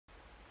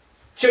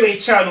to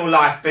eternal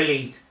life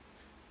believed.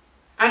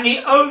 And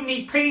the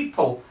only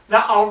people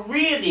that are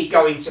really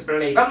going to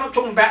believe, I'm not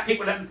talking about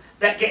people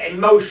that get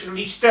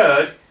emotionally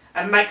stirred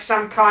and make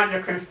some kind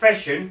of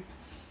confession,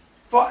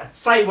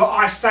 say what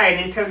I say and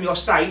then tell them you're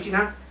saved, you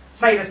know,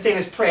 say the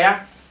sinner's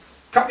prayer,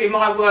 copy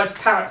my words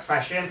parrot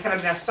fashion and tell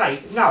them they're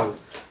saved. No.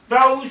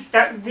 Those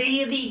that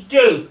really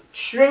do,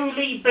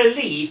 truly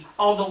believe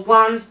are the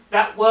ones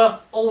that were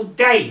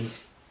ordained.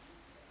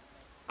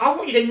 I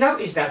want you to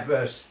notice that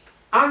verse.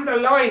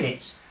 Underline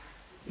it.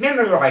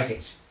 Memorize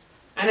it.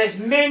 And as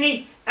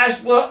many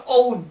as were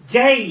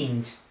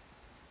ordained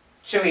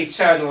to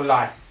eternal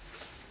life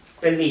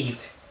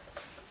believed.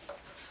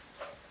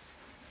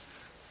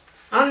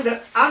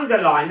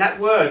 Underline that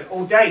word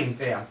ordained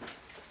there.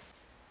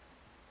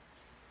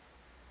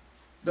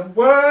 The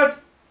word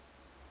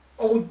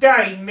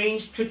ordain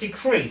means to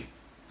decree,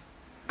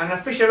 an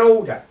official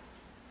order.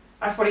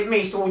 That's what it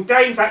means. To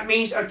ordain, that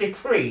means a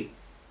decree.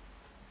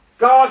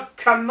 God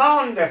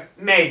commandeth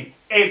men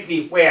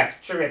everywhere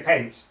to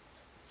repent.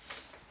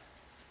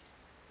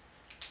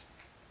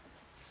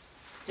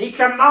 He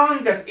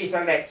commandeth his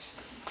elect.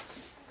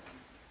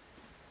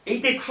 He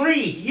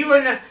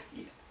decreed.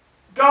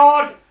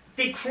 God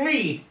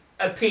decreed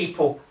a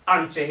people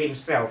unto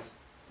himself.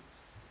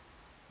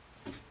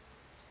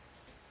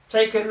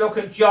 Take a look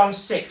at John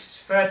 6,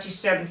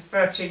 37 to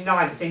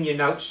 39. It's in your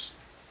notes.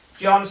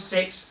 John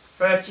 6,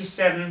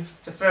 37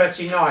 to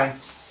 39.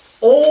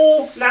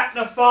 All that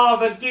the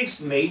Father gives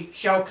me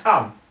shall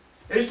come.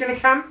 Who's going to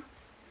come?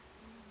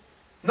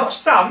 Not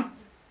some.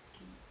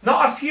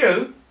 Not a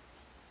few.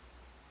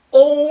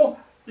 All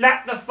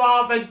that the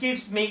Father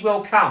gives me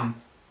will come.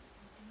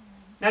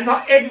 Now,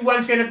 not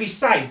everyone's going to be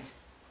saved,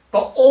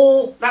 but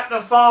all that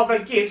the Father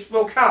gives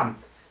will come.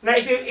 Now,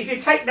 if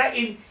you take that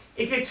in,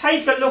 if you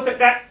take a look at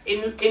that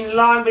in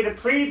line with the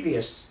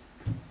previous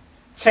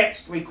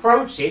text we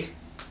quoted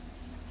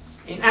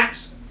in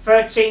Acts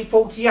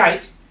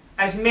 13:48,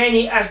 as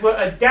many as were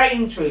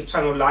ordained to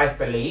eternal life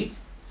believed,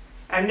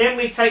 and then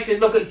we take a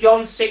look at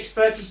John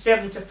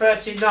 6:37 to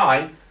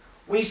 39,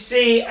 we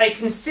see a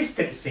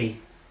consistency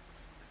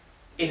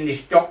in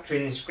this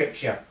doctrine in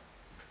Scripture.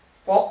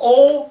 For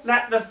all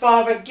that the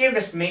Father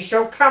giveth me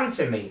shall come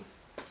to me,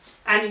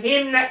 and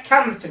him that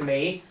cometh to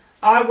me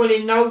I will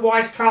in no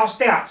wise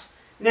cast out.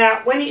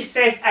 Now, when it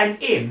says and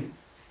him,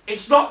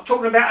 it's not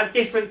talking about a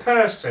different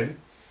person,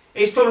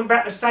 it's talking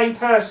about the same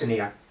person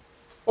here.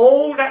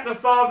 All that the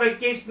Father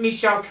gives me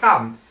shall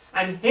come,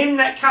 and him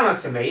that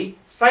cometh to me,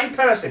 same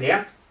person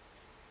here,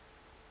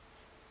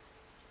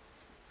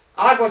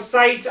 I would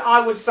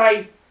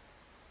say,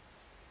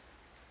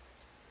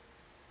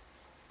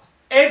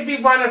 every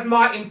one of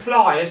my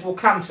employers will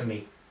come to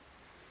me,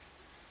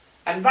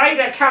 and they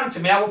that come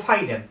to me, I will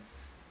pay them.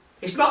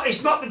 It's not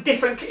a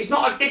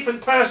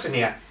different person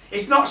here.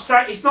 It's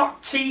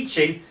not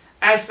teaching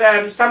as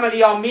some of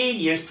the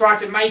Armenians try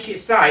to make it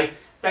say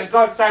that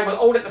God say, well,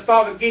 all that the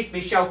Father gives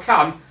me shall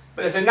come,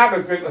 but there's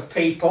another group of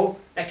people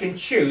that can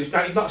choose. No,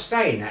 he's not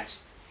saying that.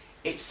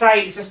 It's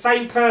saying it's the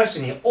same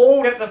person here.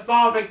 All that the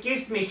Father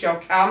gives me shall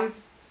come,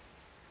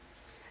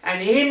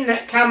 and him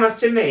that cometh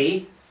to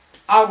me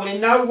I will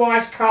in no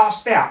wise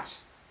cast out.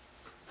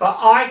 For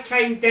I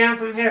came down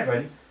from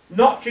heaven,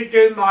 not to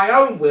do my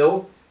own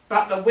will,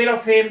 but the will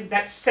of him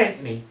that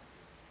sent me.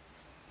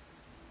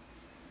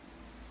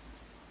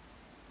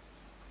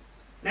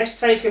 Let's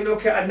take a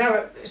look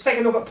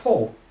at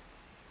Paul,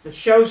 the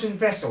chosen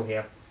vessel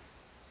here,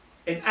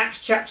 in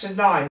Acts chapter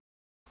 9,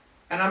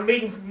 and I'm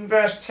reading from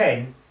verse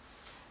 10.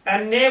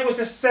 And there was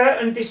a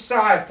certain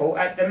disciple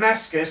at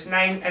Damascus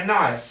named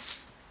Ananias,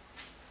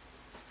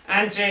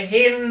 and to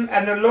him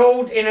and the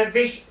Lord in a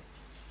vision.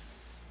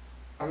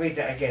 I'll read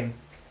that again.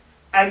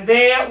 And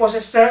there was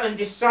a certain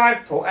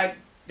disciple at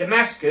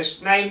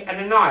Damascus named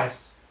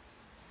Ananias,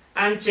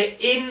 and to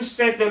him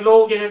said the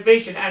Lord in a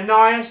vision,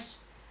 Ananias.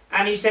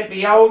 And he said,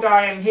 Behold,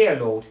 I am here,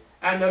 Lord.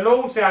 And the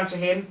Lord said unto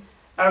him,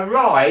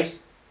 Arise,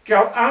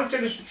 go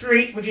unto the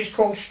street which is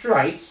called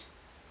Straight,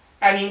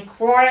 and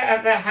inquire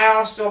at the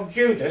house of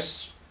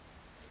Judas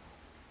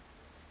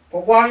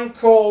for one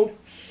called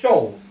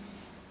Saul.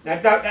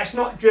 Now, that's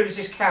not Judas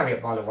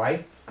Iscariot, by the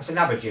way. That's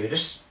another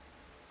Judas.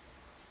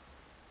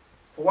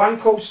 For one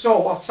called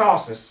Saul of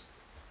Tarsus.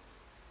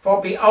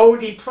 For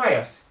behold, he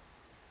prayeth,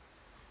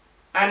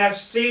 and have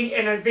seen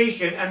in a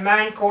vision a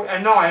man called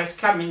Ananias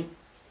coming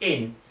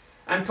in,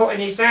 and putting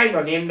his hand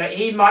on him, that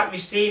he might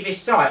receive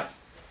his sight.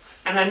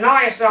 And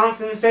Ananias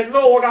answered and said,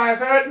 Lord, I have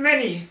heard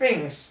many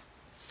things.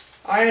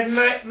 I have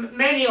heard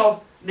many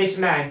of this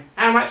man,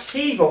 how much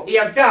evil he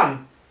hath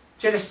done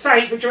to the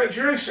saints which are at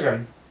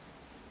Jerusalem.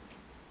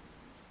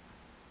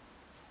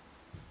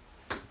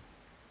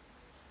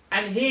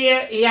 And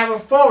here he have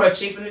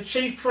authority from the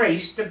chief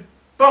priest to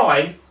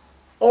bind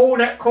all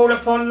that call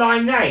upon thy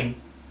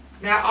name.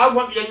 Now I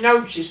want you to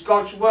notice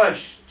God's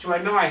words to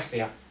Ananias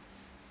here.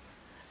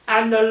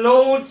 And the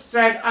Lord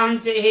said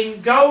unto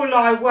him, Go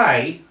thy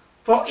way,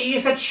 for he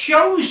is a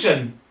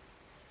chosen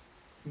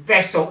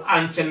vessel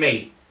unto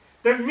me.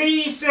 The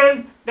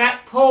reason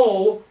that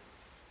Paul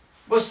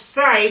was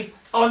saved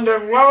on the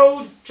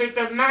road to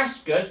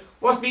Damascus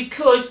was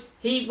because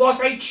he was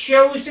a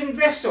chosen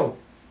vessel.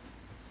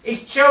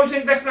 He's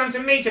chosen vessel unto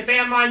me to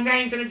bear my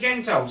name to the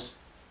Gentiles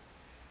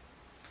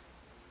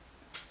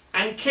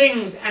and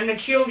kings and the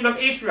children of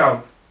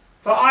Israel.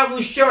 For I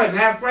will show him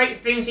how great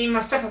things he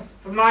must suffer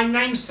for my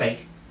name's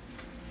sake.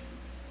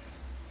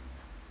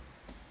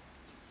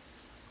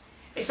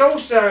 It's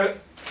also,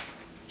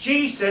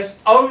 Jesus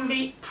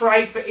only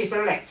prayed for his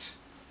elect.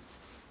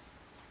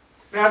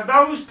 Now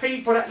those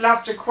people that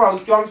love to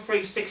quote John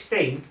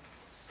 3:16,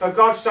 for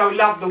God so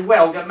loved the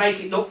world, and make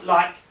it look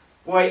like,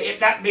 well, if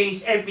that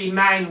means every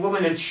man,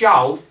 woman and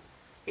child,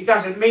 it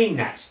doesn't mean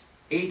that.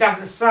 It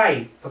doesn't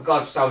say, for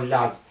God so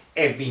loved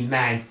every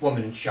man,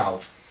 woman and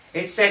child.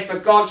 It says, for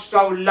God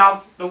so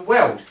loved the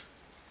world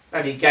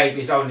that he gave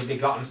his only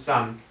begotten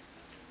Son.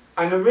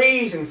 And the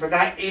reason for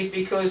that is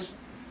because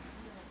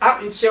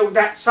up until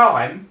that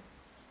time,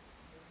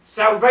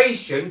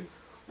 salvation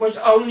was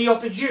only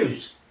of the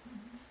Jews.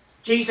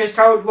 Jesus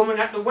told the woman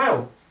at the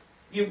well,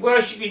 you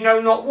worship you know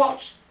not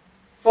what,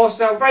 for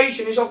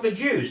salvation is of the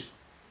Jews.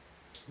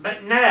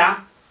 But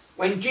now,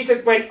 when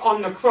Jesus went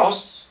on the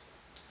cross,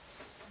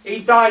 he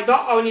died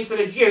not only for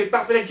the Jews,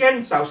 but for the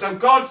Gentiles. So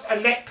God's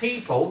elect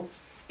people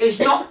is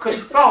not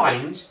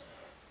confined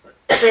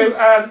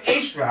to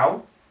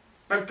Israel,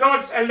 but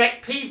God's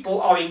elect people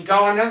are in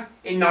Ghana,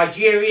 in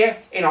Nigeria,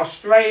 in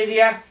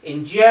Australia,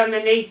 in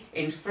Germany,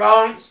 in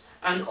France,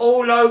 and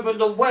all over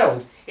the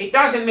world. It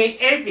doesn't mean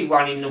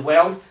everyone in the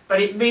world,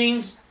 but it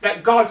means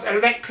that God's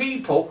elect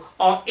people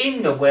are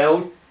in the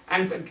world,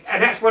 and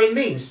that's what it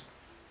means.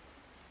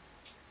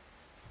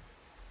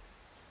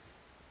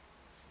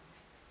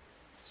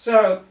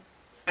 So,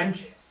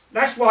 and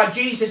that's why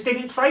Jesus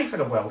didn't pray for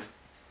the world.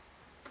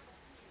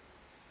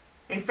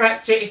 In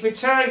fact,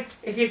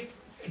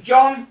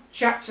 John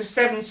chapter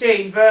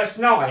 17 verse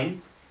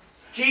 9,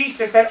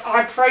 Jesus said,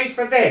 I pray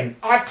for them.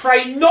 I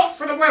pray not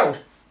for the world,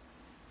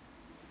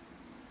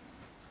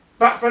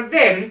 but for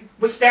them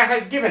which thou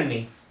hast given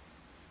me.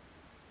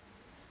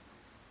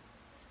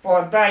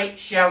 For they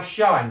shall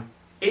shine.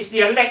 It's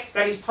the elect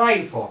that he's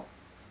praying for.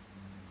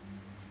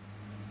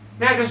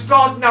 Now, does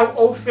God know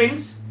all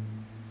things?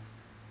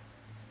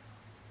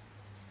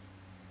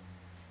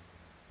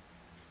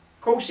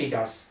 Of course he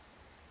does.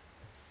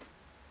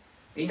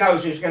 He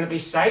knows who's going to be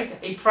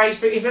saved. He prays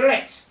for his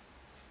elect.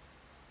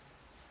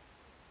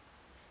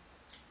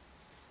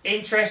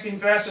 Interesting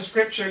verse of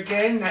scripture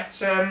again.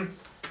 That's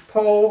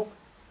Paul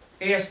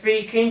here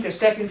speaking to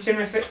 2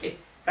 Timothy.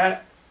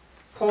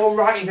 Paul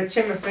writing to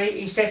Timothy.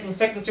 He says in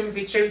 2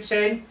 Timothy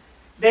 2:10,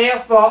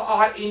 therefore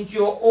I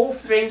endure all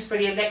things for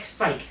the elect's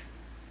sake,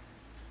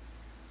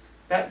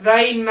 that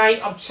they may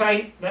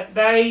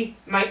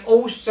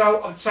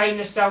also obtain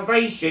the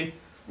salvation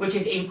which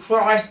is in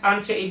Christ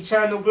unto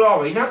eternal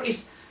glory.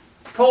 Notice,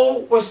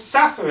 Paul was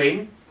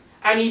suffering,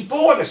 and he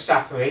bore the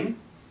suffering,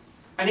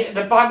 and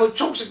the Bible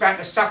talks about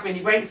the suffering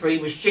he went through. He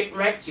was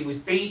shipwrecked, he was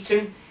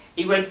beaten,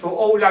 he went through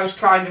all those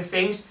kind of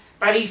things,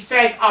 but he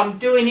said, I'm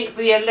doing it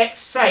for the elect's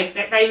sake,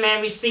 that they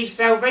may receive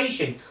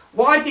salvation.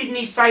 Why didn't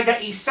he say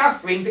that he's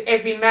suffering for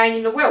every man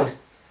in the world?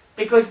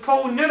 Because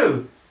Paul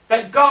knew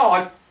that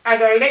God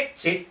had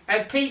elected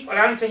a people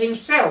unto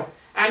himself,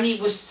 and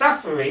he was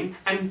suffering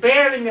and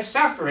bearing the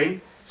suffering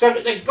so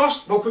that the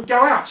gospel could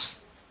go out.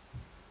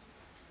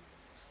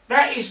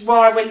 That is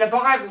why when the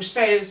Bible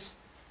says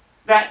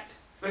that,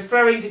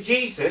 referring to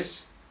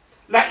Jesus,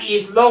 that he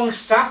is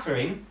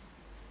long-suffering,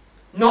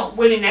 not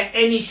willing that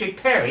any should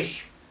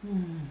perish,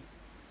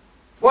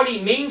 what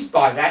he means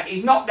by that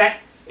is not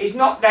that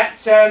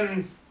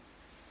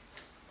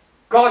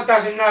God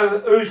doesn't know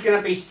who's going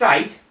to be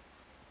saved,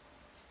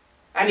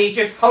 and he's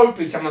just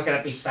hoping someone's going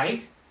to be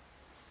saved.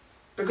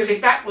 Because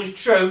if that was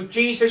true,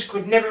 Jesus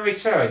could never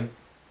return.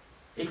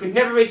 He could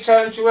never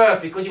return to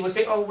earth, because he would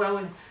think, oh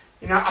well,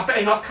 I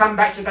better not come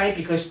back today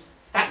because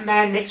that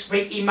man next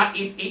week he might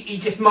give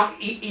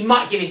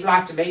his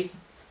life to me.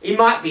 He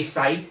might be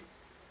saved.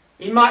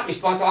 He might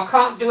respond. So I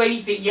can't do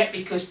anything yet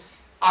because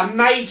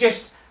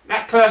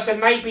that person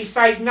may be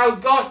saved. No,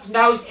 God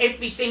knows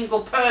every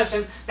single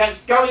person that's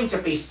going to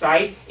be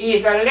saved. He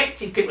has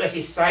elected people as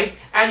He saved,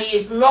 and He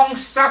is long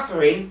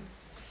suffering,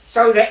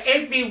 so that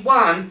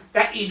everyone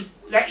that is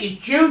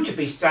due to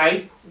be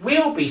saved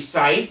will be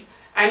saved.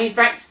 And in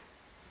fact,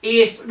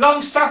 He is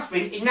long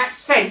suffering in that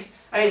sense,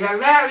 and is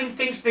allowing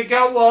things to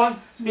go on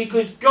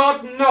because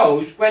God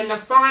knows when the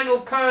final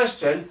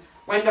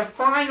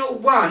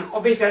one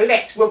of His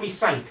elect will be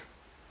saved.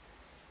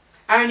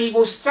 And He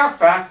will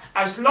suffer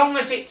as long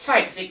as it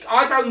takes.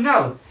 I don't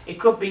know. It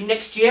could be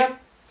next year.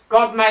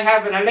 God may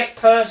have an elect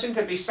person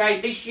to be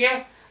saved this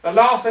year. The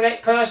last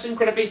elect person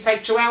could have been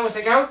saved 2 hours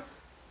ago.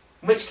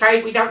 In which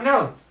case, we don't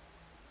know.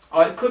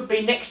 Or it could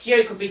be next year.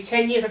 It could be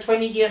 10 years or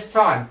 20 years'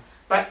 time.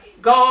 But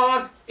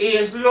God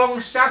is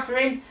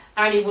long-suffering,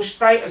 and He will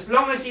stay as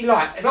long as He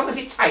likes, as long as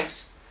it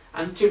takes,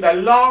 until the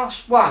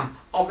last one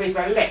of His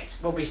elect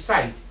will be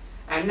saved.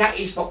 And that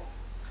is what...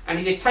 And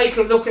if you take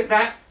a look at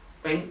that,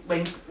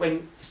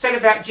 when said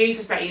about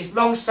Jesus that He is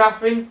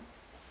long-suffering,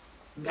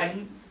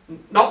 and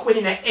not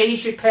willing that any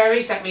should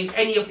perish, that means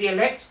any of the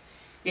elect.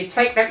 You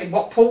take that with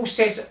what Paul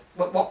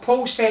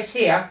says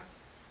here,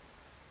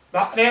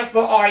 but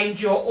therefore I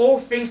endure all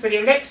things for the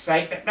elect's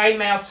sake, that they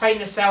may obtain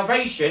the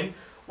salvation.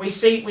 We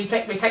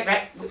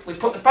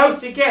put them both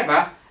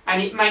together,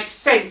 and it makes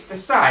sense to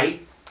say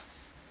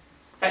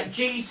that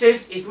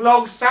Jesus is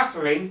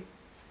long-suffering,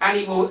 and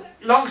he will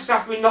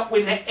long-suffering not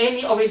willing that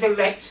any of his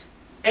elect,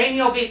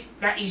 any of it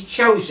that he's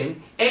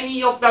chosen,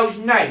 any of those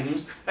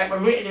names that were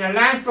written in the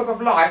Lamb's Book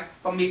of Life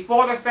from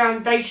before the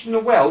foundation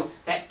of the world,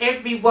 that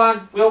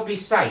everyone will be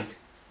saved.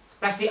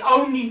 That's the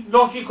only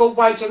logical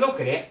way to look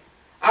at it.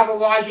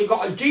 Otherwise you've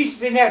got a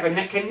Jesus in heaven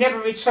that can never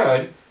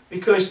return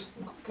because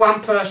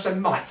one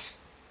person might.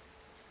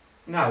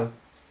 No.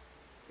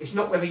 It's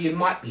not whether you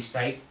might be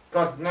saved.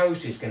 God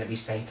knows who's going to be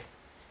saved.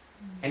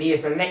 And he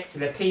has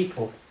elected a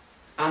people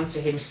unto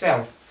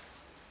himself.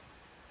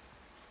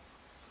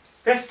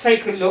 Let's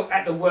take a look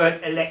at the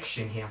word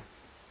election here.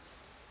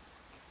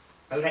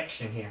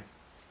 Election here.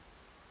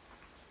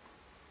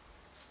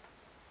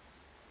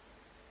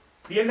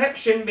 The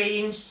election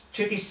means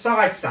to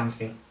decide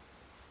something,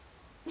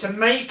 to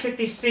make a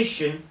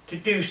decision to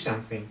do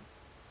something.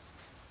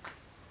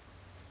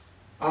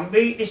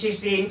 This is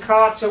the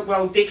Encarta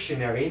World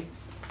Dictionary.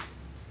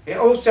 It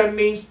also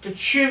means to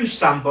choose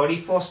somebody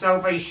for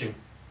salvation.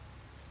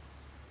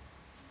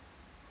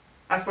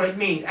 That's what it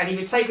means. And if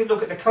you take a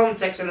look at the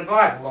context of the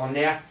Bible on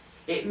there,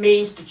 it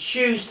means to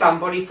choose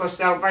somebody for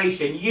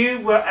salvation.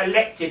 You were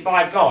elected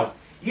by God.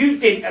 You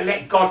didn't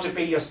elect God to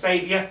be your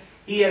saviour.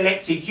 He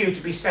elected you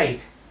to be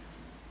saved.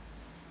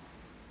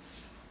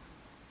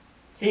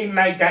 He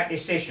made that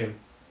decision.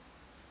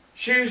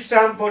 To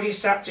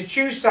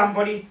choose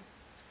somebody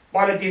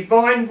by the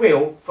divine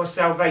will for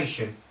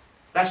salvation.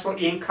 That's what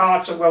the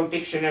Encarta World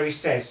Dictionary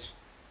says.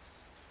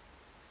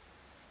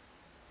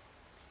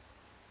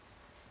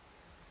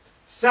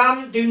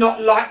 Some do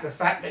not like the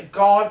fact that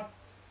God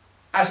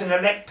has an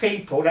elect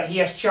people that he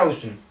has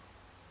chosen.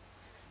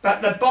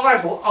 But the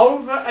Bible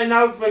over and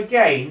over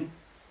again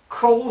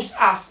calls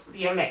us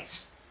the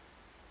elect.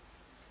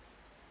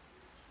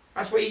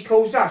 That's what he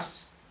calls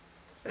us.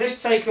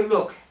 Let's take a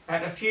look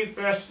at a few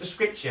verses of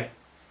scripture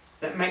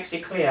that makes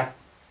it clear.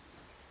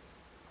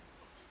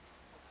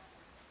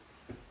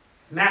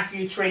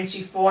 Matthew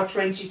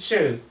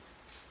 24:22.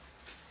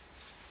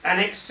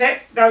 And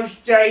except those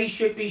days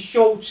should be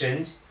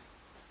shortened,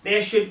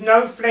 there should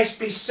no flesh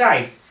be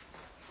saved.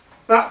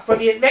 But for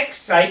the elect's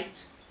sake,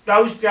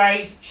 those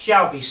days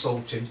shall be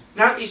shortened.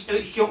 Notice who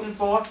it's shortened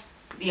for?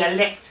 The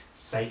elect's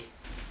sake.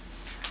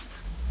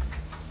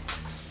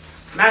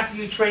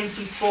 Matthew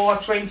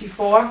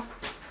 24:24.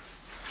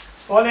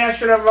 For there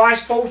shall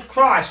arise false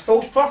Christs,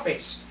 false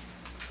prophets,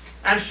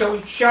 and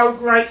shall show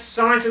great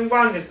signs and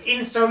wonders,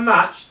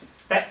 insomuch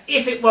that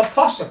if it were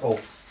possible,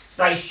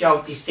 they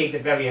shall deceive the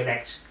very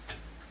elect.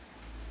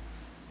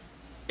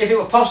 If it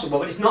were possible,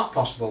 but it's not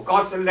possible.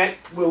 God's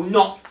elect will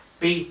not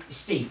be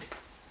deceived,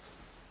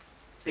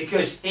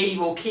 because he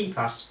will keep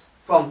us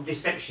from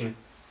deception.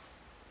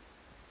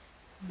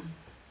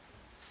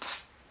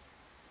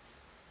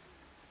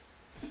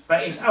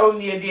 But it's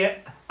only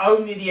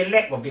the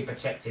elect will be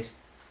protected.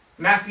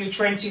 Matthew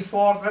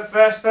 24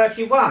 verse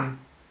 31.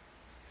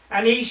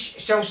 And he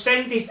shall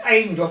send his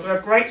angel with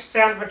a great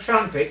sound of a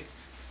trumpet,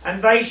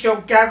 and they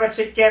shall gather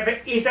together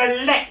his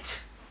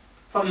elect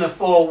from the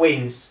four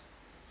winds,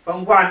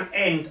 from one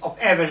end of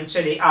heaven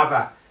to the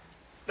other.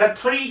 The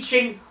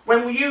preaching,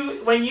 when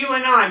you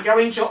and I go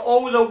into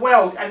all the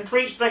world and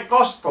preach the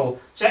gospel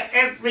to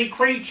every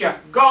creature,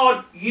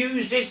 God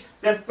uses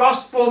the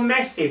gospel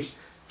message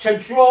to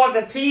draw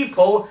the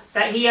people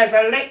that he has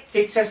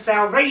elected to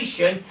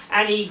salvation,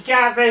 and he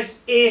gathers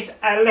his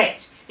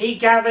elect. He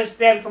gathers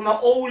them from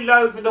all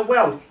over the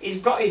world.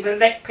 He's got his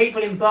elect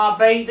people in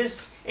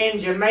Barbados, in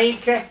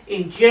Jamaica,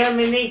 in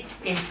Germany,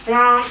 in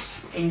France,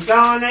 in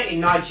Ghana, in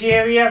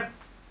Nigeria,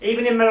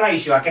 even in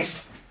Malaysia, I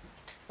guess.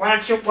 One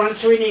or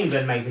two in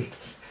England, maybe.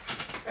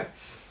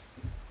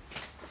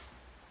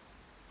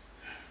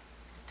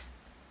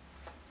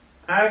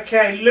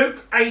 Okay,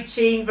 Luke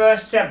 18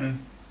 verse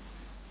 7.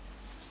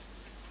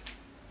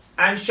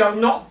 And shall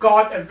not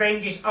God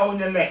avenge his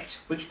own elect,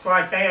 which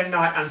cry day and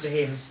night unto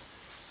him,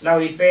 though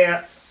he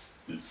bear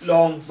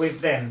long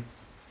with them?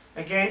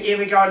 Again, here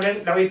we go,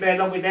 though he bear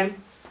long with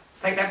them.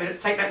 Take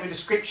that with the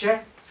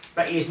scripture,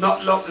 that he is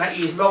not long, that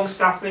he is long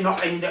suffering,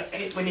 not any that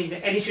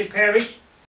any should perish,